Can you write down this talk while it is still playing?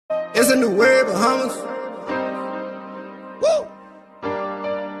It's a new wave, Bahamas. Woo!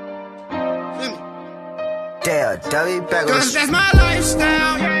 Feel me? Damn, W back on. Cause that's my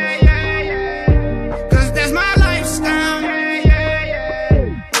lifestyle. Cause that's my lifestyle.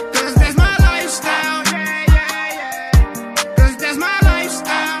 Cause that's my lifestyle. Cause that's my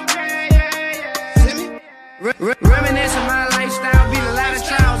lifestyle. See me? Reminisce of my lifestyle, beat a lot of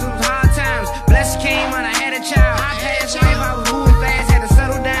trials, it was hard times. Blessed came when I had a child. I passed life, I was moving fast, had to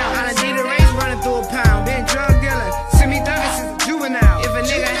settle down. I done did a race running through a pound. Been drug dealing, send me thugging since a juvenile. If a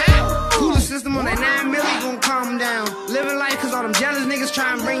nigga had cooler system on that 9 milli, gon' calm him down. Living life cause all them jealous niggas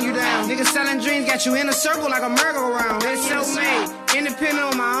try and bring you down. Niggas selling dreams got you in a circle like a merry-go-round. It's self-made, independent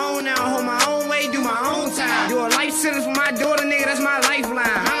on my own now. Hold my own way, do my own time. Do a life sentence for my daughter, nigga, that's my lifeline.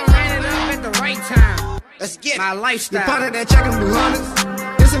 I done ran it up at the right time. Let's get my lifestyle. We part of that checkin' Blue Hunters.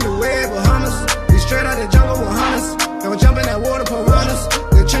 It's a new wave, Bahamas. We straight out the jungle with hunters. Don't jump in that water, piranhas.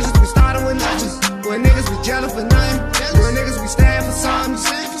 The trenches we started with nothing. Where niggas be jealous for nothing. Where niggas we stand for something.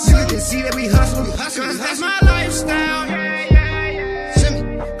 You can see that we hustle. Cause that's my lifestyle. See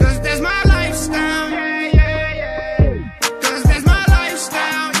me? Cause that's my lifestyle. Cause that's my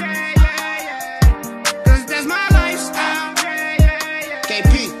lifestyle. Cause that's my lifestyle.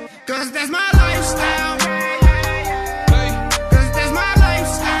 KP. Cause that's my lifestyle. Cause that's my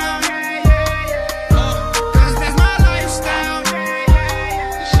lifestyle. Cause that's my lifestyle.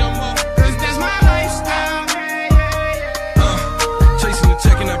 Cause that's my lifestyle. Chasing the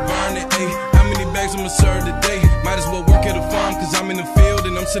check and I burn it, ayy. How many bags I'ma serve today? Might as well work at a farm, cause I'm in the field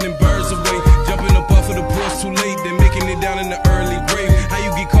and I'm sending birds away. Jumping up off of the porch too late, then making it down in the early grave. How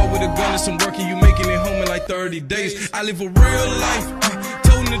you get caught with a gun and some work and you making it home in like 30 days? I live a real life,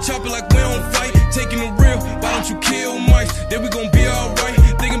 toting the chopper like we don't fight. Taking the real, why don't you kill mice? Then we gon' be alright.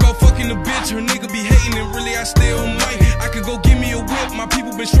 Thinking about fucking the bitch, her nigga be hating and really I still might. I could go give me a whip, my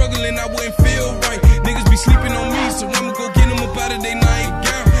people been struggling, I wouldn't feel right. Niggas be sleeping on me, so I'ma go get them up out of their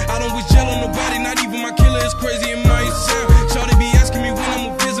nightgown. I don't wish jail on nobody, not even my killer, is crazy in my sound. Shawty be asking me when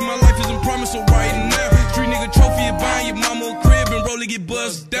I'ma visit, my life isn't promised, so right now. Street nigga trophy of buying your mama a crib and rolling get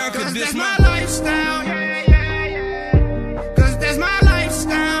buzzed down, cause this my lifestyle. Cause that's my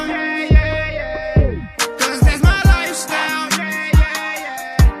lifestyle. Cause that's my lifestyle.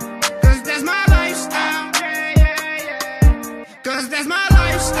 Cause that's my lifestyle. Cause that's my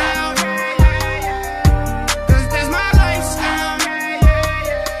lifestyle. Cause that's my lifestyle.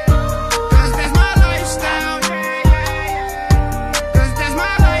 Cause that's my lifestyle. Cause that's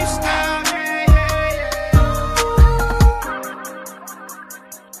my lifestyle.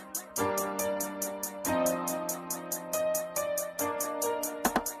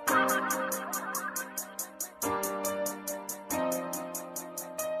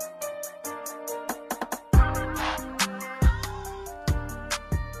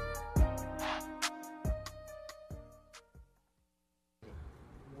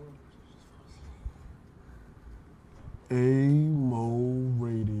 A-Mo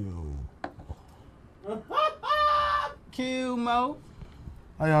Radio. Q Mo.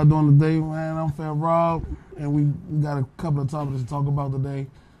 How y'all doing today, man? I'm Fat Rob, and we got a couple of topics to talk about today.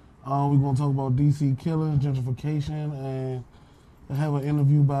 We're going to talk about DC killing, gentrification, and have an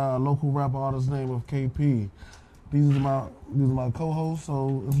interview by a local rapper artist named of KP. These are my co-hosts,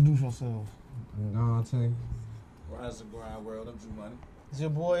 so introduce yourself. Dante. Rise of Grind World, I'm Drew Money. It's your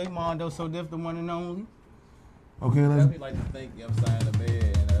boy Mondo So Diff, the one and only. Okay, let's... Definitely like to thank, you know what I'm saying, the mayor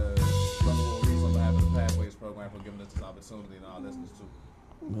and Brother Will Reese on behalf of the Pathways program for giving us this opportunity and our listeners too.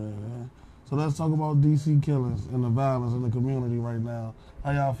 Yeah. So let's talk about DC killings and the violence in the community right now.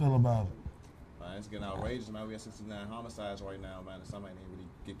 How y'all feel about it? Man, it's getting outrageous, man. We have 69 homicides right now, man, and some ain't even really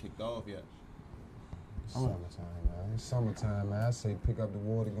get kicked off yet. Summertime, man. It's summertime, man. I say pick up the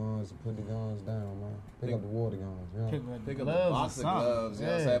water guns and put the guns down, man. Pick up the water guns, you know? Pick up the box of gloves, you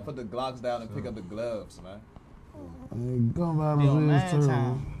know what I'm saying? Put the Glocks down and pick up the gloves, man. I mean, gun violence is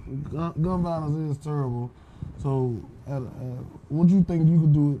terrible. Gun violence is terrible. So, what do you think you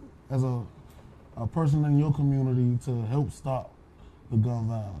could do as a person in your community to help stop the gun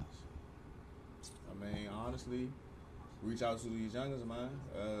violence? I mean, honestly, reach out to these youngers, man.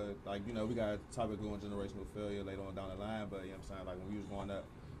 Like, you know, we got a topic on generational failure later on down the line, but, you know what I'm saying, like, when we was growing up,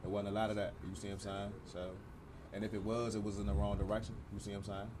 there wasn't a lot of that, you see what I'm saying? So, and if it was in the wrong direction, you see what I'm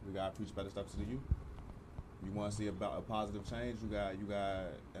saying? We got to preach better stuff to the youth. You want to see about a positive change, you got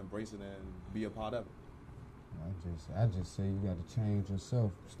embrace it and be a part of it. I just say you got to change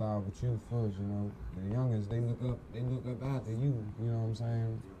yourself. Start with you first, you know. The youngest, they look up after you, you know what I'm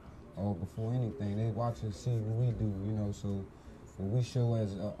saying? Or before anything, they watch and see what we do, you know. So we show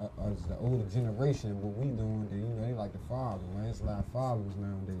as the older generation what we doing, then, you know, they like to follow, man. It's a lot of followers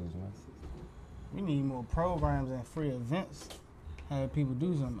nowadays, man. We need more programs and free events. Have people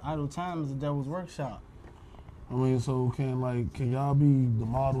do something. Idle time is the devil's workshop. I mean, so can y'all be the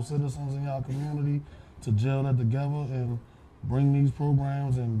model citizens in y'all community to gel that together and bring these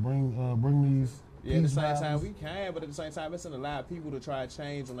programs and bring these? Yeah, at the same time we can, but at the same time it's in a lot of people to try to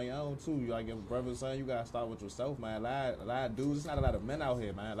change on their own too. You like, if brother, son, you gotta start with yourself, man. A lot of dudes. It's not a lot of men out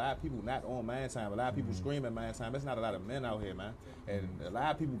here, man. A lot of people not on man time. A lot of people screaming man time. It's not a lot of men out here, man. And a lot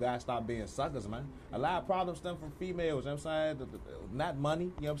of people gotta stop being suckers, man. A lot of problems stem from females. You know what I'm saying? Not money.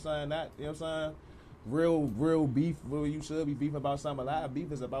 You know what I'm saying? Not, you know what I'm saying? Real beef. Where you should be beefing about something. A lot of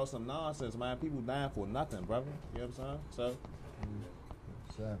beef is about some nonsense, man. People dying for nothing, brother. You know what I'm saying? So.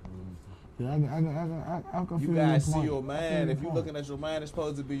 Exactly. Yeah, I can feel you guys your see point. your man. If you're looking at your man, it's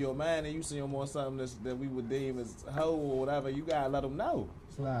supposed to be your man, and you see him on something that we would deem as hoe or whatever, you gotta let him know.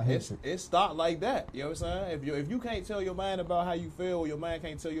 It start like that. You know what I'm saying? If you can't tell your man about how you feel, or your man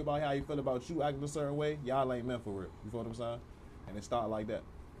can't tell you about how you feel about you acting a certain way, y'all ain't meant for real. You feel what I'm saying? And it start like that.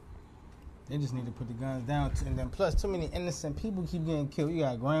 They just need to put the guns down. And then plus, too many innocent people keep getting killed. You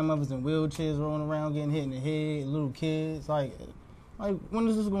got grandmothers in wheelchairs rolling around getting hit in the head, little kids. Like when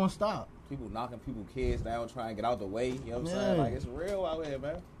is this going to stop? People knocking people's kids down, trying to get out the way. You know what I'm saying? Like, it's real out here,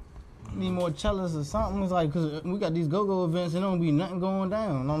 man. Need more cellists or something. It's like, because we got these go-go events and there don't be nothing going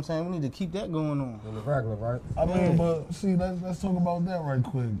down. You know what I'm saying? We need to keep that going on. In the regular, right? I mean, but see, let's talk about that right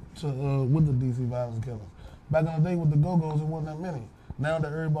quick with the DC violence killers. Back in the day with the go-go's, it wasn't that many. Now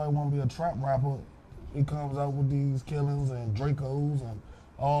that everybody want to be a trap rapper, it comes out with these killings and Dracos and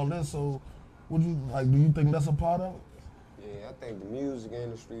all this. So, do you think that's a part of it? Yeah, I think the music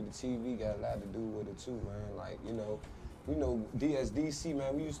industry, the TV got a lot to do with it too, man. Like, you know, DSDC,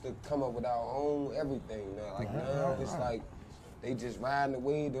 man, we used to come up with our own everything, man. Like, now it's like they just riding the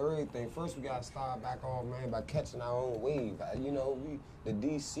wave to everything. First, we got to start back off, man, by catching our own wave. You know, the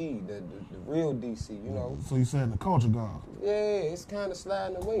DC, the real DC, you know. So you saying the culture gone? Yeah, it's kind of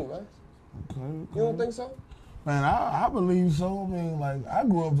sliding away, man. Okay. You don't think so? Man, I believe so. I mean, like, I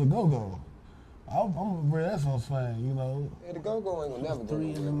grew up to go-go. I'm a Red Sox fan, you know. Yeah, the go-go ain't gonna never go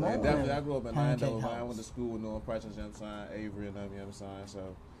nowhere. Man, definitely, I grew up in Orlando. I went to school with no impressions, you know what I'm saying? Avery and them, you know what I'm saying?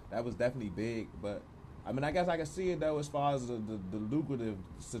 So that was definitely big. But, I mean, I guess I can see it, though, as far as the lucrative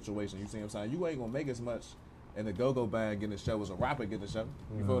situation. You see what I'm saying? You ain't gonna make as much in the go-go band getting the show as a rapper getting the show.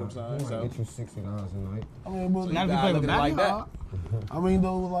 You feel what I'm saying? So get you $60 a night. I mean, but Now if you play with like that. I mean,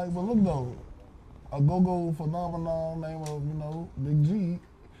 though, like, but look, though, a go-go phenomenon named, you know, Big G,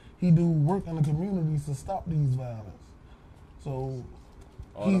 he do work in the communities to stop these violence. So,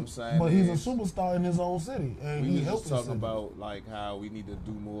 he's a superstar in his own city, and he helps. We just talking about like how we need to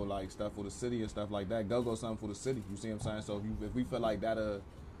do more like stuff for the city and stuff like that. Go something for the city. You see what I'm saying? So if we feel like that'll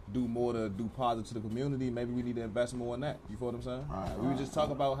do more to do positive to the community, maybe we need to invest more in that. You feel what I'm saying? Right, we were just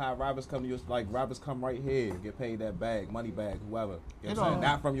talking about how rappers come to your, like rappers come right here, get paid that bag, money bag, whoever. You know what I'm saying?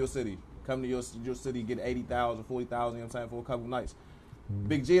 Not from your city. Come to your city, get 80,000, 40,000. You know what I'm saying, for a couple nights.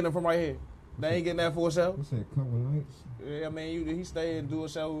 Big G and them from right here. They ain't getting that for a show. You said a couple nights? Yeah, I mean, he stay and do a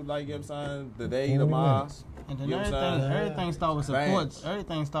show like, you know what I'm saying, the day, tomorrow. And then everything start with support.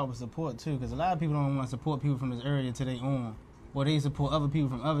 Everything start with support too, because a lot of people don't want to support people from this area until they own. Or they support other people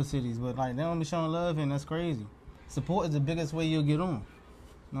from other cities, but like they don't be showing love, and that's crazy. Support is the biggest way you'll get on.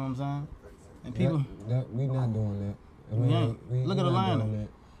 You know what I'm saying? And people, we not doing that. I mean, look at the lineup.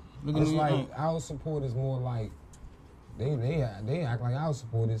 Look at it's like our support is more like they act like our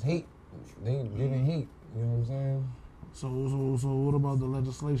support is hate. They giving hate. You know what I'm saying? So what about the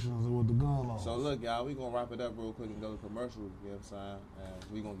legislations and with the gun laws? So look, y'all, we gonna wrap it up real quick and go to commercial. You know what I'm saying?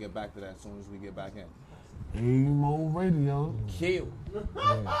 And we gonna get back to that as soon as we get back in. Emo Radio. Kill. Yeah,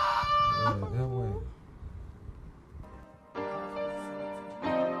 that way.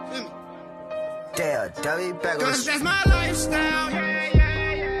 Damn, W back on Cause that's my lifestyle.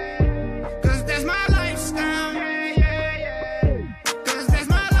 Cause that's my lifestyle. Cause that's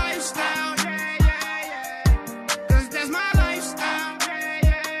my lifestyle. Cause that's my lifestyle.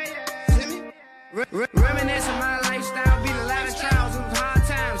 See me? Reminiscing my lifestyle, beat a lot of trials and hard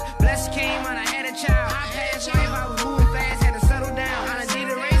times. Blessed came when I had a child. I passed life, I was moving fast, had to settle down. I done did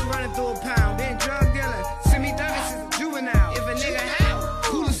a race running through a pound. Been drug dealing, send me thugging since a juvenile. If a nigga out,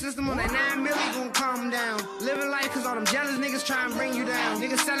 cooler system on that 9 milli gon' calm down. Living life cause all them jealous niggas try and bring you down.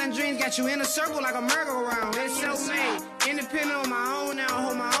 Niggas selling dreams got you in a circle like a merry-go-round. Been self-made, independent on my own now.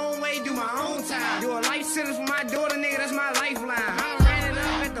 Hold my own way, do my own time. Do a life sentence for my daughter, nigga, that's my lifeline. I ran it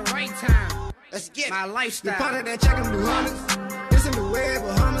up at the right time. Let's get my lifestyle. We part of that checkin' blue hunters. It's in the way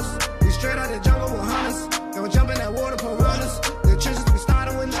Bahamas. We straight out the jungle with hunters. Don't jump in that water, piranhas. The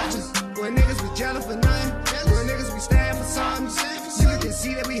When niggas be jealous for nothing, when niggas be stand for something, you can just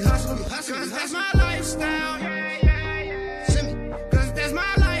see that we hustle. Cause that's my lifestyle. Cause that's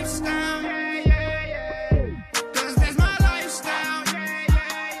my lifestyle. Cause that's my lifestyle.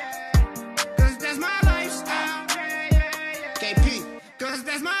 Cause that's my lifestyle. KP. Cause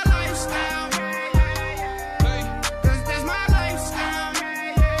that's my lifestyle. Cause that's my lifestyle.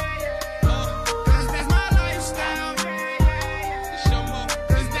 Cause that's my lifestyle.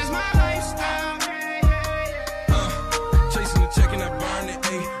 Cause that's my lifestyle. Chasing the check and I burn it,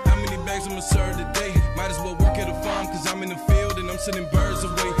 ayy. How many bags I'ma serve today? Might as well work at a farm, cause I'm in the field and I'm sending birds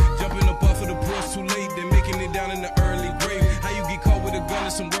away. Jumping up off of the porch too late, then making it down in the early grave. How you get caught with a gun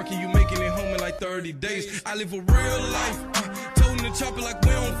and some work and you making it home in like 30 days? I live a real life, toting the chopper like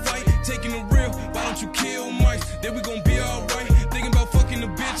we don't fight. Taking the real, why don't you kill mice? Then we gon' be alright. Thinking about fucking the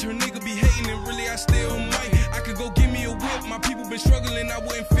bitch, her nigga be hating and really I still might. I could go give me a whip, my people been struggling, I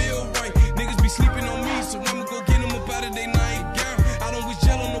wouldn't feel right. Niggas be sleeping on me, so I'ma go get them up out of they nightgown. I don't wish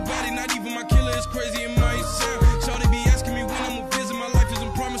jail on nobody, not even my killer, is crazy in my sound. Shawty be asking me when I'ma visit, my life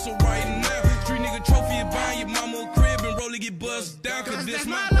isn't promised, so right now. Street nigga trophy of buying your mama a crib and rolling get buzzed down, cause this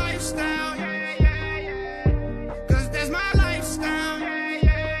my lifestyle. Cause that's my lifestyle.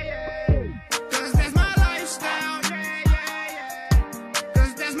 Cause that's my lifestyle.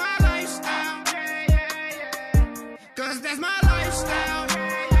 Cause that's my lifestyle. Cause that's my lifestyle.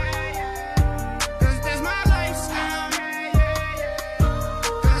 Cause that's my lifestyle.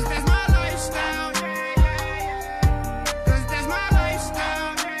 Cause that's my lifestyle. Cause that's my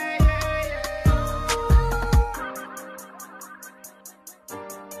lifestyle.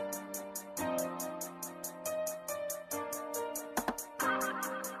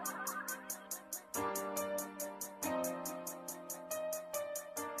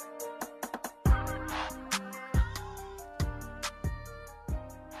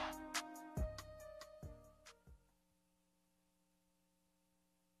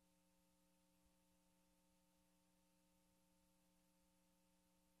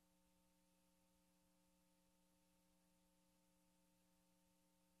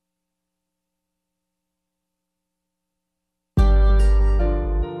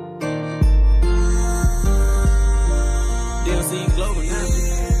 DLC Global,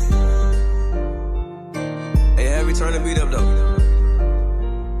 hey, have me turn the beat up though.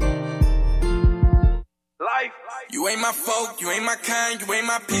 life. You ain't my folk, you ain't my kind, you ain't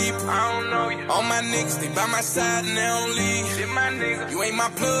my people. I don't know you. All my niggas, they by my side and they don't leave. Shit, my nigga. You ain't my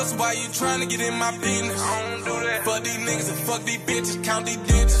plus, why you tryna get in my business? I don't do that. Fuck these niggas and fuck these bitches, count these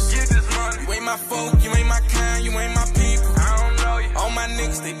digits. Get this money. You ain't my folk, you ain't my kind, you ain't my people. I don't know you. All my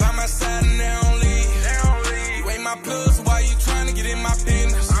niggas, they by my side and they don't leave. They don't leave. You ain't my plus, why you tryna get in my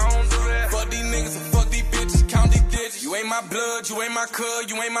business? I don't do that. Fuck these niggas and fuck these bitches, count these digits. You ain't my blood, you ain't my cuz,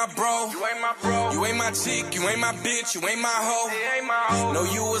 you ain't my bro. You ain't my bro. You ain't my chick, you ain't my bitch, you ain't my hoe. It ain't my hoe. Know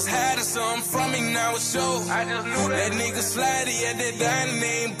you was hiding something from me, now it shows. I just knew that. That nigga slidey at that dining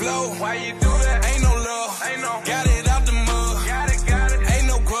name blow. Why you do that? Ain't no love. Ain't no. Got it out the mud. Got it. Ain't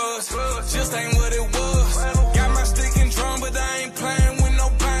no grudge. Just ain't what it was. Got my stick and drum, but I ain't playing with no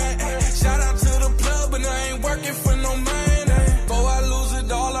pain. Shout out to the plug, but I ain't working for no man. Before I lose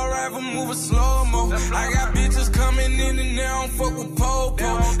it all, I'd rather move it slow-mo. I got bitches coming in and they don't fuck with Popo.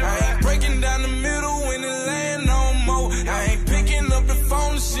 I ain't breaking down the middle when it land no more. I ain't picking up the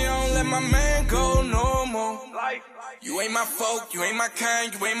phone, she don't let my man go no more. You ain't my folk, you ain't my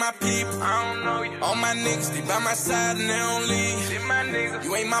kind, you ain't my people. I don't know you. All my niggas, they by my side and they don't leave. Shit, my nigga.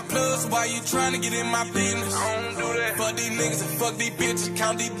 You ain't my plus, why you tryna get in my business? I don't do that. Fuck these niggas and fuck these bitches,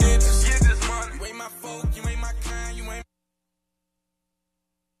 count these digits. Get this money. You ain't my folk, you ain't my kind, you ain't.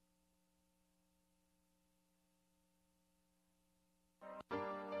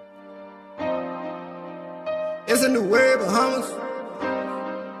 It's a new way, Bahamas.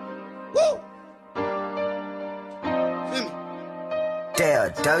 Woo! Feel me?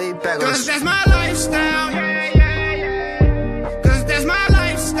 Damn, W back on Cause that's my lifestyle. Cause that's my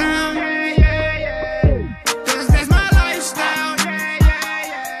lifestyle. Cause that's my lifestyle.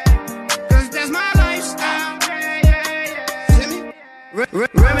 Cause that's my lifestyle. Feel me?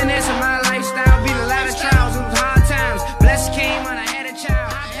 Reminiscing my lifestyle, beat a lot of trials, it was hard times. Blessed came when I had a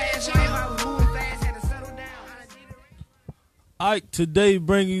child. I passed life, I was moving fast, had to settle down. Alright, today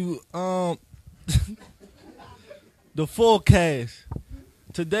bring you the forecast.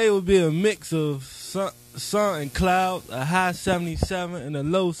 Today will be a mix of sun and clouds, a high 77 and a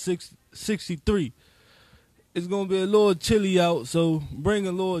low 63. It's gonna be a little chilly out, so bring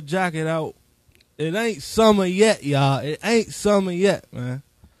a little jacket out. It ain't summer yet, y'all. It ain't summer yet, man.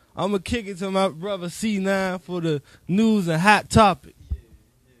 I'm gonna kick it to my brother C9 for the news and hot topic.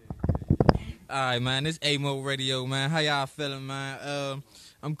 All right, man. This A-Mo Radio, man. How y'all feeling, man?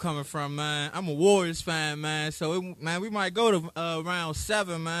 I'm coming from, man. I'm a Warriors fan, man. So, we might go to round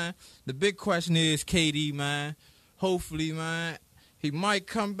 7, man. The big question is KD, man. Hopefully, man, he might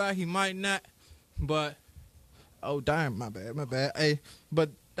come back. He might not. But, oh, damn, my bad. Hey, but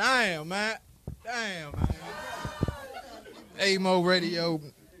damn, man. A-Mo Radio.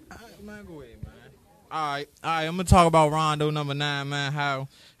 All right, man, go ahead, man. All right. I'm gonna talk about Rondo number 9, man.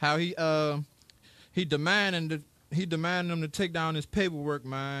 How he demanding them to take down his paperwork,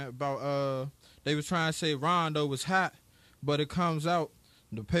 man. About they was trying to say Rondo was hot, but it comes out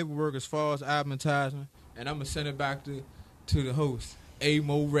the paperwork as far as advertisement, and I'm gonna send it back to the host,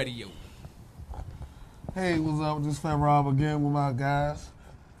 A-Mo Radio. Hey, what's up? This is Fat Rob again with my guys.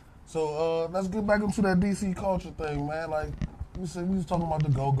 So let's get back into that DC culture thing, man. Like we said, we was talking about the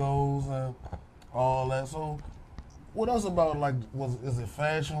Go-Go's and all that. So what else about, like, is it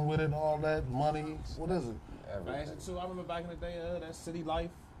fashion with it, all that, money? What is it? Fashion too. I remember back in the day, that City Life,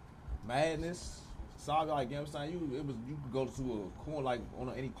 Madness, Saga, like, you know what I'm saying? You could go to a corner, like,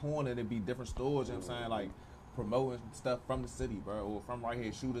 on any corner, and it'd be different stores, you know what I'm saying? Like, promoting stuff from the city, bro, or from right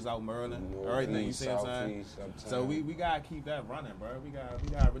here, Shooters out Merlin, everything, you see what I'm saying? So we gotta keep that running, bro. We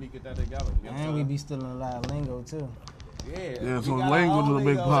gotta really get that together. You know and we be stealing a lot of lingo, too. Yeah, so language is a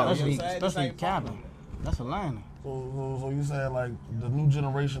big part. Especially cabin. That's a line. So you saying, like, the new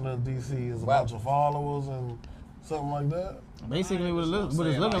generation of DC is a bunch of followers and something like that? Basically what it's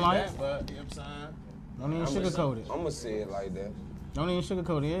looking like. That, but, you know what I'm saying? Don't even sugarcoat it. I'm going to say it like that. Don't even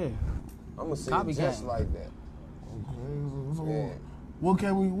sugarcoat it, yeah. I'm going to say it just like that. Okay, so Yeah. what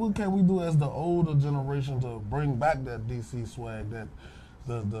can we do as the older generation to bring back that DC swag, that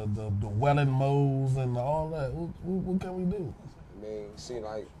the Welling Moes and all that? What can we do? I mean, see,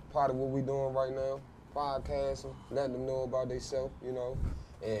 like, part of what we doing right now, podcasting, letting them know about themselves, you know,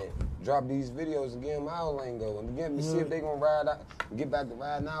 and drop these videos and give them our lingo and get me see if they gonna ride out, get back to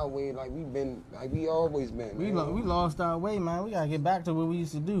riding our way like we always been. We lost our way, man. We gotta get back to what we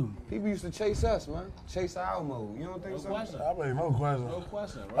used to do. People used to chase us, man. Chase our mode. You don't think so? I mean, no question. No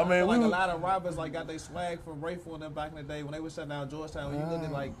question. I mean, like a lot of rappers like got their swag from Rayful and them back in the day when they was shut down Georgetown. When you look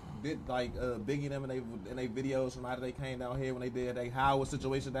at like Biggie and them in they videos from after they came down here when they did their Howard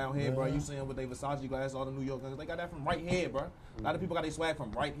situation down here, bro. You see them with their Versace glasses, all the New York guns. They got that from right here, bro. A lot of people got their swag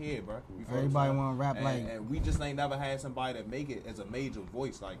from right here, bro. Everybody want to rap and we just ain't never had somebody that make it as a major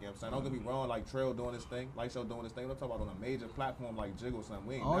voice, like, you know what I'm saying? Don't get me wrong, like Trail doing this thing, Light Show doing this thing. I'm talking about on a major platform like Jiggle something.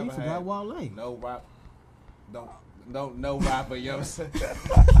 We ain't never you forgot Wale. No rap. No rapper, you know what I'm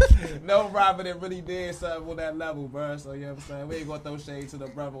saying? No rapper that really did something on that level, bro. So, you know what I'm saying? We ain't gonna throw shade to the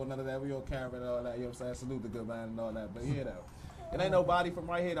brother or none of that. We don't care about all that, you know what I'm saying? Salute the good man and all that. But yeah, though. It ain't nobody from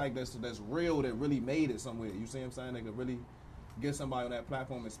right here like this that's real that really made it somewhere. You see what I'm saying? They could really get somebody on that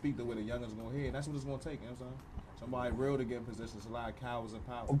platform and speak to where the youngers gonna hear. And that's what it's gonna take, you know what I'm saying? Somebody real to get in positions, a lot of cowards in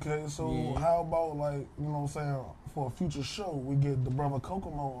power. Okay, so how about, like, you know what I'm saying, for a future show, we get the brother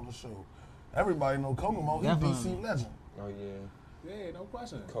Kokomo on the show. Everybody know Kokomo, he's DC legend. Oh, yeah. Yeah, no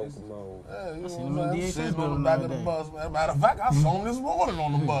question. Kokomo. Yeah, you know what I'm saying? Sitting on the back of the bus, man. Matter of fact, I saw him this morning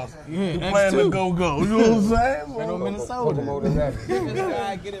on the bus. He playing the Go-Go, you know what I'm saying? Right on Minnesota. Kokomo the rapper. Just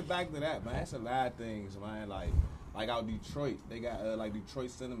gotta get it back to that, man. That's a lot of things, man. Like out Detroit, they got like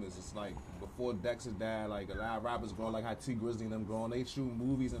Detroit cinemas. It's like before Dexter died, like a lot of rappers growing, like how T Grizzly and them growing. They shoot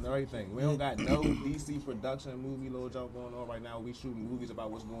movies and everything. We don't got no DC production movie little joke going on right now. We shooting movies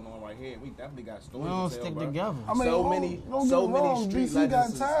about what's going on right here. We definitely got stories. We don't to tell, stick bro. together. I mean, so many street DC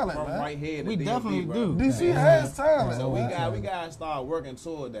legends got talent, from man. right here. We DMV, definitely bro. do. DC has talent. So man. we gotta start working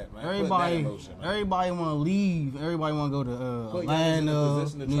toward that, man. Everybody want to leave. Everybody want to go to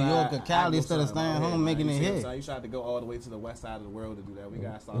Atlanta, New York, or Cali instead of staying home making it hit. You try to go all the way to the west side of the world to do that. We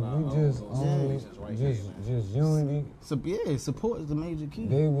gotta start our We own just right here, man. just unity. So support is the major key.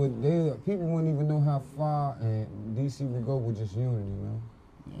 People wouldn't even know how far and DC would go with just unity, man.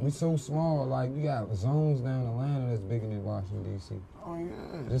 We so small, like we got zones down Atlanta that's bigger than Washington D.C. Oh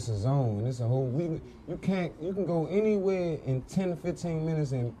yeah. This is a zone. This a whole. You can go anywhere in 10 to 15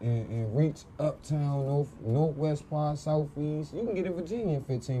 minutes and reach uptown, northwest part, southeast. You can get in Virginia in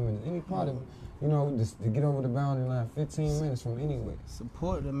 15 minutes. Any part of, just to get over the boundary line, 15 minutes from anywhere.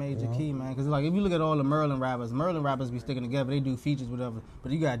 Support the major key, man. Because like if you look at all the Merlin rappers be sticking together. They do features, whatever.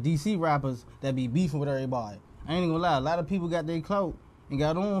 But you got DC rappers that be beefing with everybody. I ain't gonna lie. A lot of people got their clout and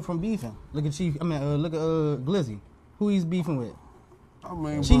got on from beefing. Look at look at Glizzy. Who he's beefing with? I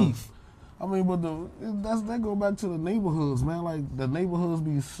mean, Chief. But that go back to the neighborhoods, man. Like the neighborhoods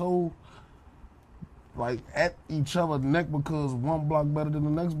be so like at each other's neck because one block better than the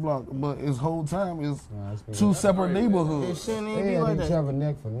next block, but his whole time is two separate neighborhoods. It shouldn't even They be at like each that. other's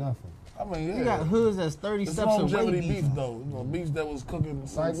neck for nothing. I mean, yeah. You got hoods that's 30 it's steps away longevity beefing. beef, though. You know, beef that was cooking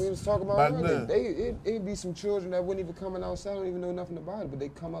Like we was talking about back earlier, then. it'd be some children that wouldn't even coming outside, don't even know nothing about it, but they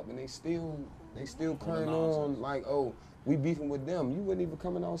come up and they still carrying on like, oh, we beefing with them. You wasn't even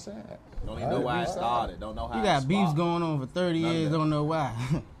coming outside. Don't even know why it started. Don't know how You it got beefs sparked. going on for 30 years, don't know why.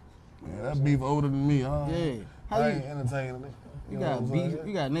 Yeah, that beef older than me, huh? Yeah. How I you- ain't entertaining it. You know got what I'm beef. saying?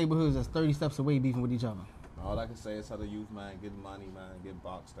 You got neighborhoods that's 30 steps away beefing with each other. All I can say is tell the youth, man, get money, man, get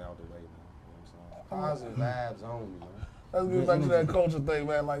boxed out the way, man. You know what I'm saying? Positive vibes only, man. Let's get back to that culture thing,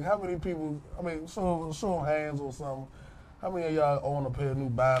 man. Like, how many people, I mean, show them hands or something. How many of y'all own a pair of New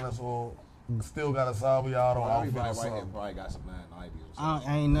Balance or still got a Salviato Well, outfit or everybody right here something? probably got some 990s or something.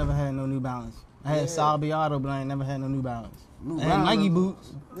 I ain't never had no New Balance. I had Salviato, but I ain't never had no New Balance. New I had Balance? Nike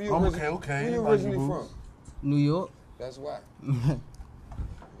boots. Where you Okay. Where you Nike originally boots. from? New York. That's why.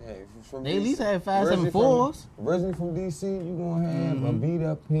 Yeah, if you're from They at DC, least had originally 574s. Originally from DC, you gonna have a beat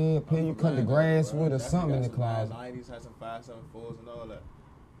up pen you cut the grass with or something in the closet. 90s had some 574s and all that.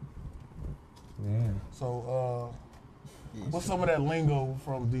 Yeah. So, what's some of that lingo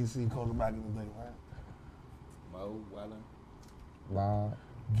from DC culture back in the day, man? Mo, Weller, Bob,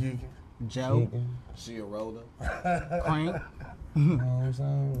 Geeking. Joe, Deacon, she a roller. Crank, you know what I'm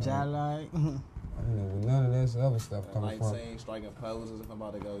saying? Like, Jolly. I don't know where none of this other stuff coming from. 19 striking poses. If I'm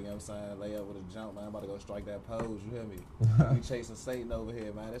about to go, you know what I'm saying, lay up with a jump, man. I'm about to go strike that pose. You hear me? We chasing Satan over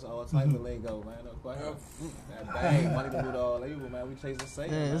here, man. That's all type of lingo, man. No question. That bang, money to do all evil, man. We chasing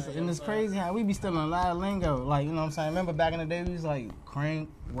Satan. Yeah, man. it's, You know and it's what I'm saying? crazy how we be stealing a lot of lingo. Like, you know what I'm saying? Remember back in the day, we was like Crank,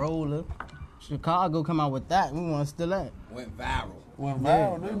 Roller. Chicago come out with that. We want to steal that. Went viral. Went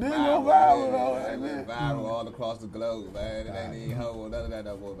viral. They did go viral, though. It went viral all across the globe, man. It ain't even hold none of that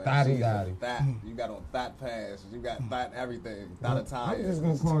no more, man. Thotty She's dotty. Thot. You got on thought pass. You got thought everything. Thought I'm attire. just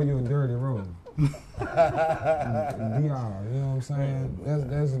gonna call you a dirty roller. DR, you know what I'm saying?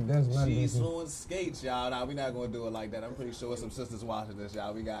 That's nothing. She's on skates, y'all. Now, we not gonna do it like that. I'm pretty sure some sisters watching this,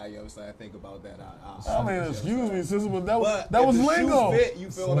 y'all. We got, you know what I'm saying, think about that. I mean, excuse me, sister, but that was if the lingo. shoe fit,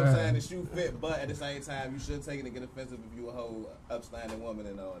 you feel what I'm saying? The shoe fit, but at the same time, you should take it and get offensive if you a whole upstanding woman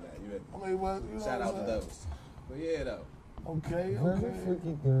and all that. You I mean, what, you know shout what out I'm to saying? those. But yeah, though. Okay, Very okay.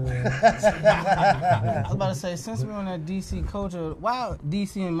 freaky girl. I was about to say, since we're on that DC culture, why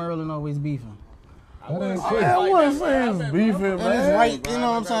DC and Maryland always beefing? That ain't I true. wouldn't say it's beefing, And it's man. right, you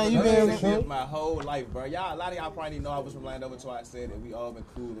know what I'm saying? You That been ain't true. my whole life, bro. Y'all, a lot of y'all probably know I was from Landover until I said that we all been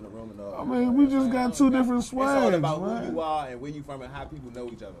cool in the room and all. I mean, we just got two different It's all swags, about man. who you are and where you from and how people know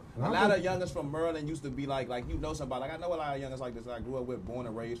each other. A lot of youngers from Maryland used to be like you know somebody. Like I know a lot of youngers like this. I grew up with, born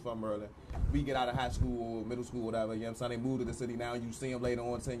and raised from Maryland. We get out of high school or middle school, whatever. You know what I'm saying? They move to the city now. You see them later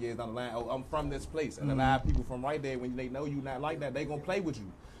on, 10 years down the line. Oh, I'm from this place. And a lot of people from right there, when they know you not like that, they gonna play with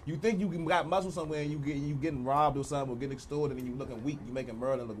you. You think you got muscle somewhere and you getting robbed or something or getting extorted and you looking weak. You making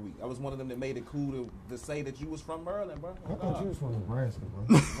Maryland look weak. I was one of them that made it cool to say that you was from Maryland, bro. I thought you was from Nebraska,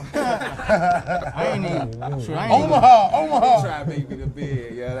 bro. I ain't even. Shoot, I ain't Omaha. Try to make me the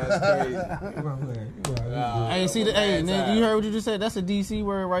bed. Yeah, that's crazy. Hey, see the hey, nigga, you heard what you just said? That's a DC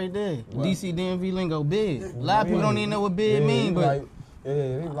word right there. DC DMV lingo, bid. A lot of people don't even know what bid mean, but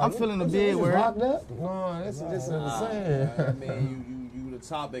I'm feeling the bid word. No, this is the same. I mean, you the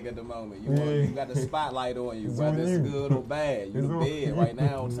topic at the moment. You got the spotlight on you, whether it's good or bad. You the bed right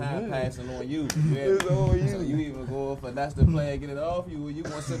now. Time passing on you. It's on you. So you even go for that's the play and get it off you, or you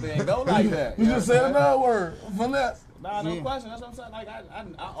gonna sit there and go like that. You just said another word. Finesse. Nah, no question. That's what I'm saying. Like I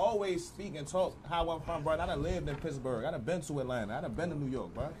always speak and talk how I'm from, bro. I done lived in Pittsburgh. I done been to Atlanta. I done been to New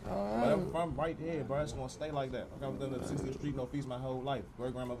York, bro. But I'm from right here, bro. It's gonna stay like that. Like I was in the 60th Street Northeast my whole life.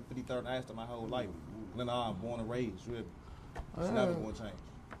 Great grandmother 53rd Astor my whole life. Then I'm born and raised. It's never gonna change.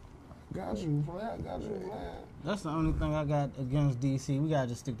 Got you, man. Got you, man. That's the only thing I got against DC. We gotta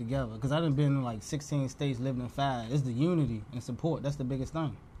just stick together. Cause I done been in like 16 states, lived in 5. It's the unity and support. That's the biggest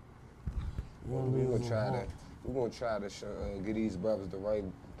thing. We're gonna try to get these brothers the right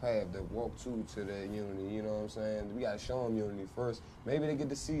path to walk to that unity. You know what I'm saying? We gotta show them unity first. Maybe they get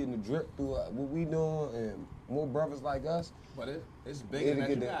to see it in the drip through what we doing and more brothers like us. But it's bigger than that.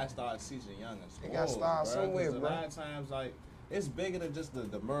 You gotta start teaching youngins. They gotta start somewhere, bro. A lot of times, like, it's bigger than just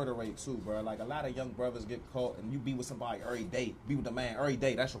the murder rate too, bro. Like a lot of young brothers get caught, and you be with somebody every day, be with the man every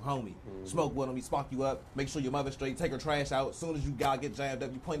day. That's your homie. Smoke with him, he spark you up, make sure your mother straight, take her trash out. As soon as you get jammed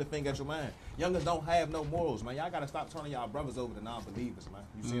up, you point the finger at your man. Youngers don't have no morals, man. Y'all gotta stop turning y'all brothers over to non-believers, man.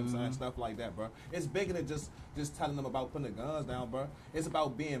 You see what I'm saying? Stuff like that, bro. It's bigger than just telling them about putting the guns down, bro. It's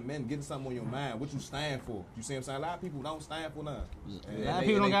about being men, getting something on your mind, what you stand for. You see what I'm saying? A lot of people don't stand for nothing. A lot of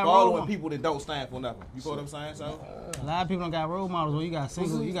people don't got following people that don't stand for nothing. You feel what I'm saying? So a lot of people don't got got role models or you got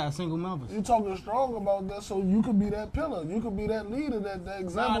single members. You talking strong about that, so you could be that pillar. You could be that leader, that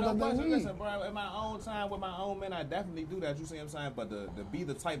example that they need. Listen, bro, in my own time with my own men, I definitely do that. You see what I'm saying? But to be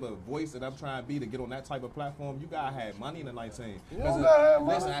the type of voice that I'm trying to be to get on that type of platform, you gotta have money in the night scene. Listen,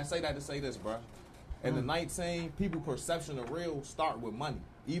 I say that to say this, bro. In the night scene, people's perception of real start with money.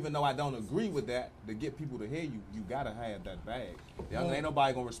 Even though I don't agree with that, to get people to hear you, you gotta have that bag. Ain't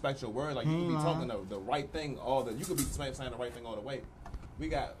nobody gonna respect your word. Like you could be talking the right thing you could be saying the right thing all the way. We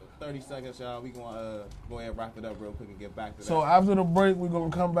got 30 seconds, y'all. We gonna go ahead and wrap it up real quick and get back to that. So after the break, we're gonna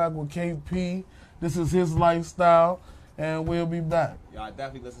come back with KP. This is his lifestyle, and we'll be back. Y'all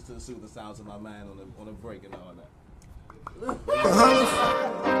definitely listen to the soothing sounds of my man on the break and all that.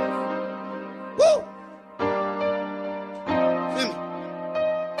 Woo!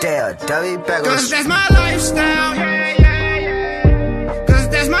 Dale, W. Beggars. Cause that's my lifestyle. Cause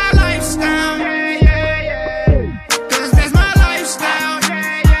that's my lifestyle. Cause that's my lifestyle.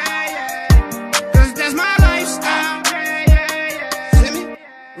 Cause that's my lifestyle. See me?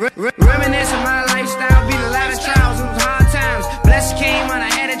 Reminisce of my lifestyle. Beat a lot of trials, it was hard times. Blessed came when I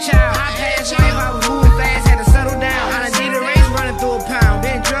had a child. I passed life, I was moving fast, had to settle down. I done did a race running through a pound.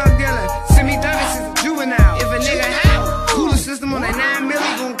 Been drug dealer, send me thugging since a juvenile. If a nigga hot, cooler system on that 9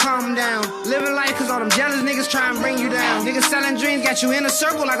 milli gon' calm down. Living life cause all them jealous niggas try and bring you down. Niggas selling dreams got you in a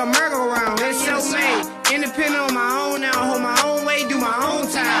circle like a merry-go-round. They self-made, independent on my own now. Hold my own way, do my own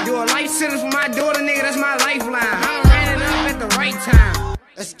time. Do a life sentence for my daughter, nigga, that's my lifeline. I ran it up at the right time.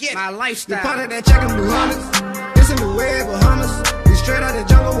 Let's get my lifestyle. We part of that check and blue hunters. It's a new way of Bahamas. We straight out the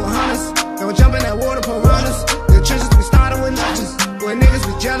jungle with hunters. Don't jump in that water, piranhas. The trenches we started with notches. Where niggas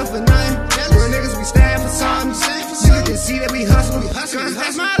be jealous for nothing. Where niggas we stand for something. You can see that we hustle. Cause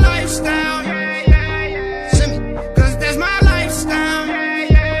that's my lifestyle. Cause that's my lifestyle.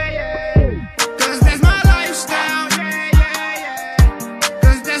 Cause that's my lifestyle.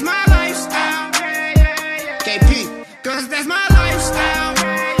 Cause that's my lifestyle. KP. Cause that's my lifestyle.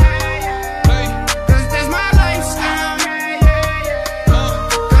 Cause that's my lifestyle.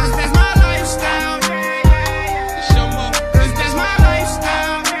 Cause that's my lifestyle. Cause that's my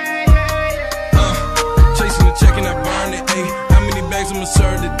lifestyle. Chasing the check and I burn it, ayy. How many bags I'ma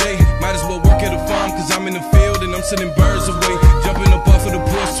serve today? Might as well work at a farm, cause I'm in the field and I'm sending birds away. Jumping up off of the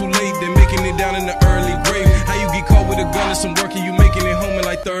porch too late, then making it down in the early grave. How you get caught with a gun and some work and you making it home in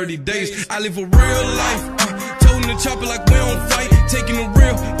like 30 days? I live a real life, toting the chopper like we don't fight. Taking the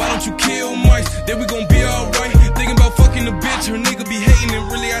real, why don't you kill mice? Then we gon' be alright. Thinking about fucking the bitch, her nigga be hating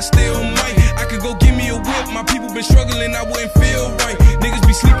and really I still might. I could go give me a whip, my people been struggling, I wouldn't feel right. Niggas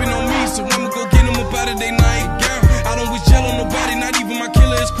be sleeping on me, so I'ma go get them up out of their nightgown. I don't wish jail on nobody, not even my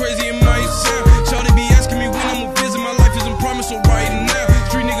killer, as crazy it might sound. Shawty be asking me when I'ma visit, my life isn't promised, so right now.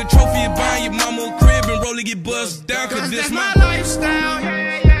 Street nigga trophy of buying your mama a crib and rolling get buzzed down, cause this my lifestyle.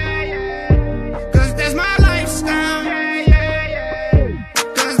 Cause that's my lifestyle.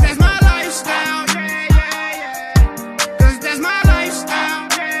 Cause that's my lifestyle. Cause that's my lifestyle.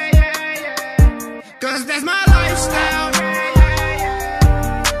 Cause that's my lifestyle.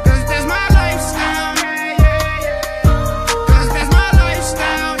 Cause that's my lifestyle. Cause that's my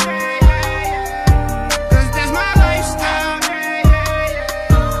lifestyle. Cause that's my lifestyle.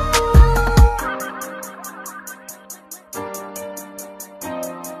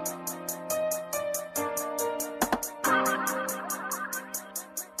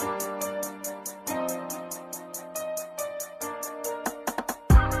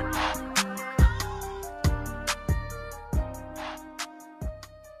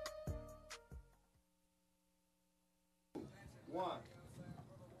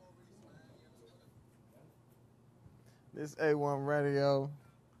 This A1 Radio.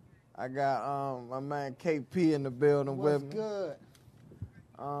 I got my man KP in the building with me. What's good?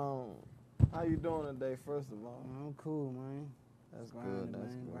 How you doing today, first of all? I'm cool, man. That's Grinding, good.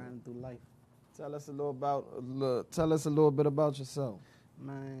 That's man. good. Grinding through life. Tell us a little bit about yourself.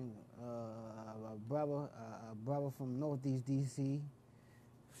 Man, a brother from Northeast DC,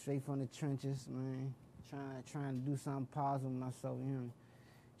 straight from the trenches, man. Trying to do something positive with myself, you know.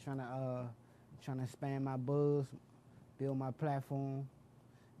 Trying to expand my buzz, build my platform.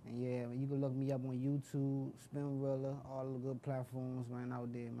 And yeah, you can look me up on YouTube, Spinrilla, all the good platforms, man,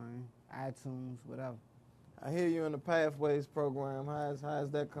 out there, man. iTunes, whatever. I hear you in the Pathways program. How's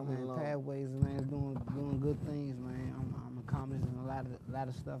that coming along? Pathways, man, is doing good things, man. I'm accomplishing a lot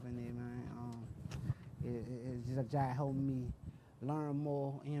of stuff in there, man. It's just a job helping me learn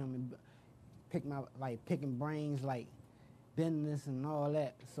more, you know, and picking brains, like business and all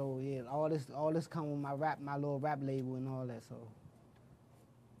that. So yeah, all this come with my little rap label and all that. So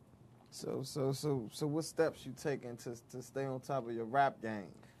So what steps you taking to stay on top of your rap game?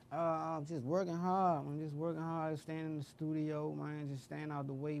 I'm just working hard. I'm just working hard, staying in the studio, man. Just staying out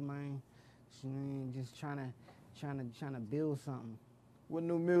the way, man. Just trying to build something. What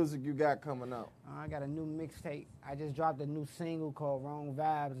new music you got coming out? I got a new mixtape. I just dropped a new single called Wrong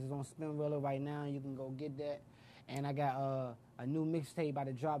Vibes. It's on Spinrilla right now. You can go get that. And I got a new mixtape about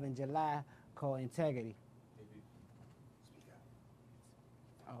to drop in July called Integrity.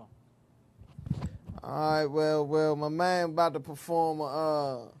 Oh. All right, well, my man about to perform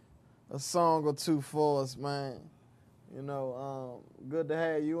a song or two for us, man. You know, good to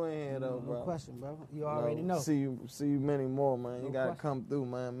have you in here, though, bro. No question, bro. You already know. See you many more, man. No You gotta question. come through,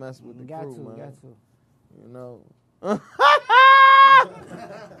 man. Mess with the crew, man. Got to. You know.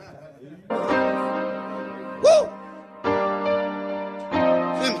 Woo!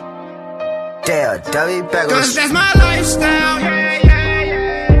 Damn, W back on Cause that's my lifestyle.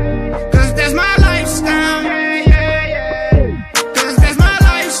 Cause that's my lifestyle. Cause that's my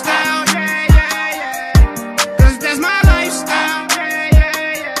lifestyle. Cause that's my lifestyle.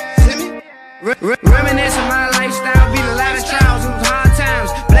 See me? Reminiscing my lifestyle, beat a lot of trials, it was hard times.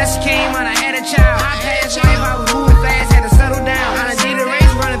 Blessed came on, I had a child. High past life, I was moving fast, had to settle down. I done did a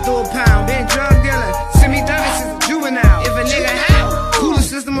race running through a pound. Been drug dealing, send me thugging since a juvenile. If a nigga hot, cooler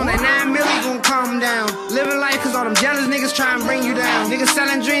system on that 9 milli gon' calm down. Living life cause all them jealous niggas try and bring you down. Niggas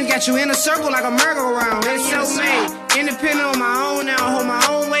selling dreams got you in a circle like a merry-go-round. They self-made, independent on my own now. Hold my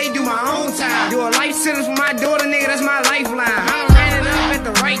own way, do my own time. Do a life sentence for my daughter, nigga, that's my lifeline. I done ran it up at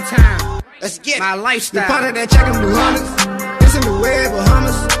the right time. Let's get my lifestyle. We part of that checkin' blue hunters. It's in the way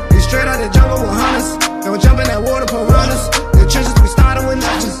Bahamas. We straight out the jungle with hunters. Don't jump in that water, piranhas. The trenches we started with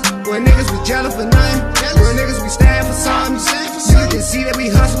nothing. When niggas be jealous for nothing. When niggas we stand for something. You can see that we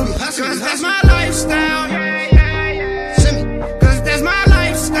hustle. Cause that's my lifestyle. Cause that's my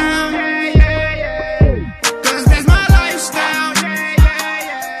lifestyle. Cause that's my lifestyle.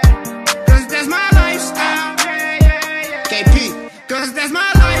 Cause that's my lifestyle. KP. Cause that's my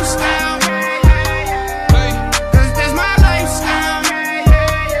lifestyle. Cause that's my lifestyle.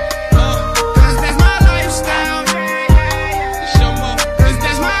 Cause that's my lifestyle. Cause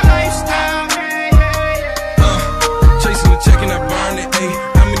that's my lifestyle. Chasing the check and I burn it, ayy.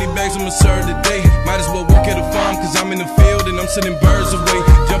 How many bags I'ma serve today? Might as well work at a farm, cause I'm in the field and I'm sending birds away.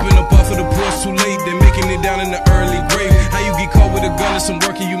 Jumping up off of the porch too late, then making it down in the early grave. How you get caught with a gun and some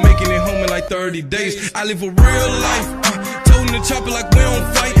work and you making it home in like 30 days? I live a real life, toting the chopper like we don't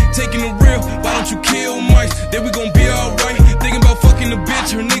fight. Taking the real, why don't you kill mice? Then we gon' be alright. Thinking about fucking the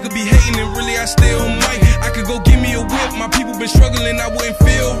bitch, her nigga be hating and really I still might. I could go give me a whip, my people been struggling, I wouldn't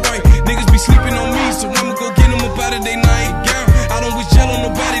feel right. Niggas be sleeping on me, so I'ma go get them up out of they nightgown. I don't wish jail on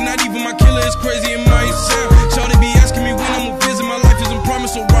nobody, not even my killer, is crazy in my sound. Shawty be asking me when I'ma visit, my life isn't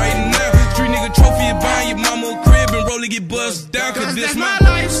promised, so right now. Street nigga trophy is buying your mama a crib and rolling get buzzed down, cause this that's my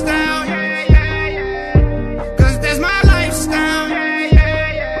lifestyle. Cause that's my lifestyle.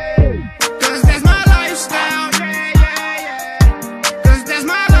 Cause that's my lifestyle. Cause that's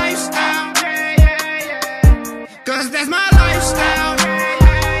my lifestyle. Cause that's my lifestyle.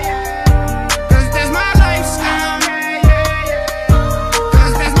 Cause that's my lifestyle.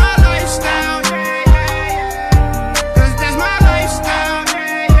 Cause that's my lifestyle. Cause that's my lifestyle.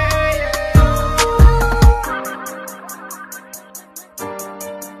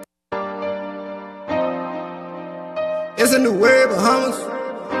 It's a new way Bahamas.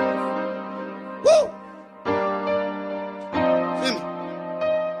 Woo! Feel me?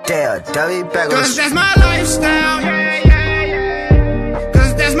 Damn, W back on Cause that's my lifestyle.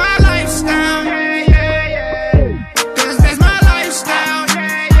 Cause that's my lifestyle. Cause that's my lifestyle.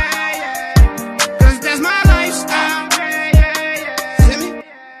 Cause that's my lifestyle. See me?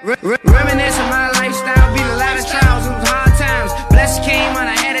 Reminiscing my lifestyle, beat a lot of trials, it was hard times. Blessed came on,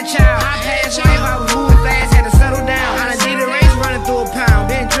 I had a child. High past life, I was moving fast, had to settle down. I done did a race running through a pound.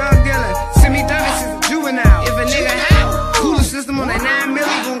 Been drug dealing, send me thugging since a juvenile. If a nigga hot, cooler system on that 9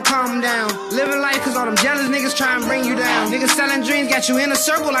 milli gon' calm down. Living life cause all them jealous niggas try and bring you down. Niggas selling dreams got you in a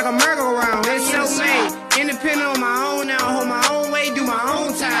circle like a merry-go-round. They self-made, independent on my own now. Hold my own way, do my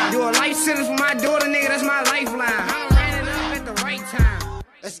own time. Do a life sentence for my daughter, nigga, that's my lifeline. I done ran it up at the right time.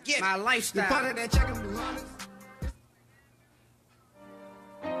 Let's get my lifestyle. We part of that checkin' blue hunters.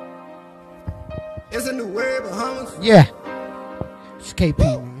 It's a new way Bahamas. Yeah. It's KP,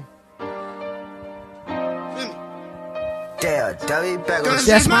 man. Feel me? Damn, W back on Cause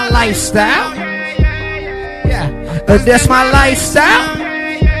that's my lifestyle. Yeah. That's my lifestyle.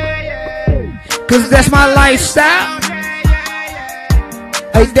 Cause that's my lifestyle.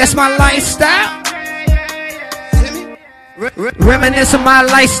 Hey, that's my lifestyle. See me? Reminisce of my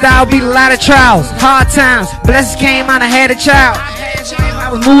lifestyle, beat a lot of trials, hard times. Blessings came on, I had a child.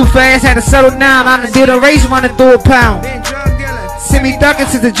 I was moving fast, had to settle down. I done did a race running through a pound. Send me ducking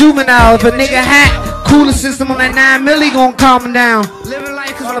to the juvenile. If a nigga hat, cooler system on that 9 milli gon' calm him down.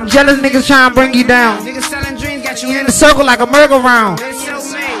 All them jealous niggas trying to bring you down. Niggas selling dreams got you in the circle like a merry-go-round.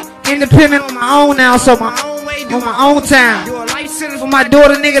 Independent on my own now, so my own way, do my own time. For my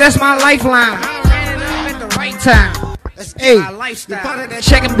daughter, nigga, that's my lifeline. At the right time. Hey,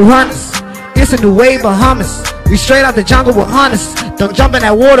 checking the hunters. It's a new wave of hummus. We straight out the jungle with hunters. Don't jump in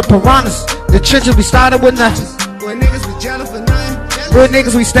that water, piranhas. The trenches we started with nothing. When niggas be jealous for nothing. Real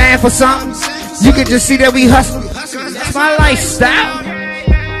niggas, we stand for something. You can just see that we hustle. That's my lifestyle.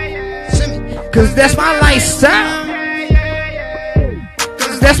 Cause that's my lifestyle.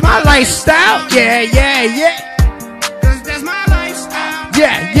 Cause that's my lifestyle. Yeah, yeah, yeah. Cause that's my lifestyle.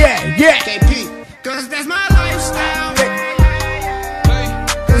 Yeah, yeah, yeah. KP. Cause that's my lifestyle.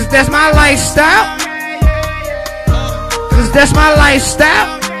 Cause that's my lifestyle. Cause that's my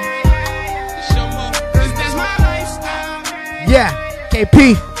lifestyle. Cause that's my lifestyle. Yeah,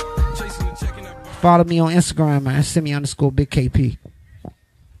 KP. Follow me on Instagram, man. Send me _Big KP.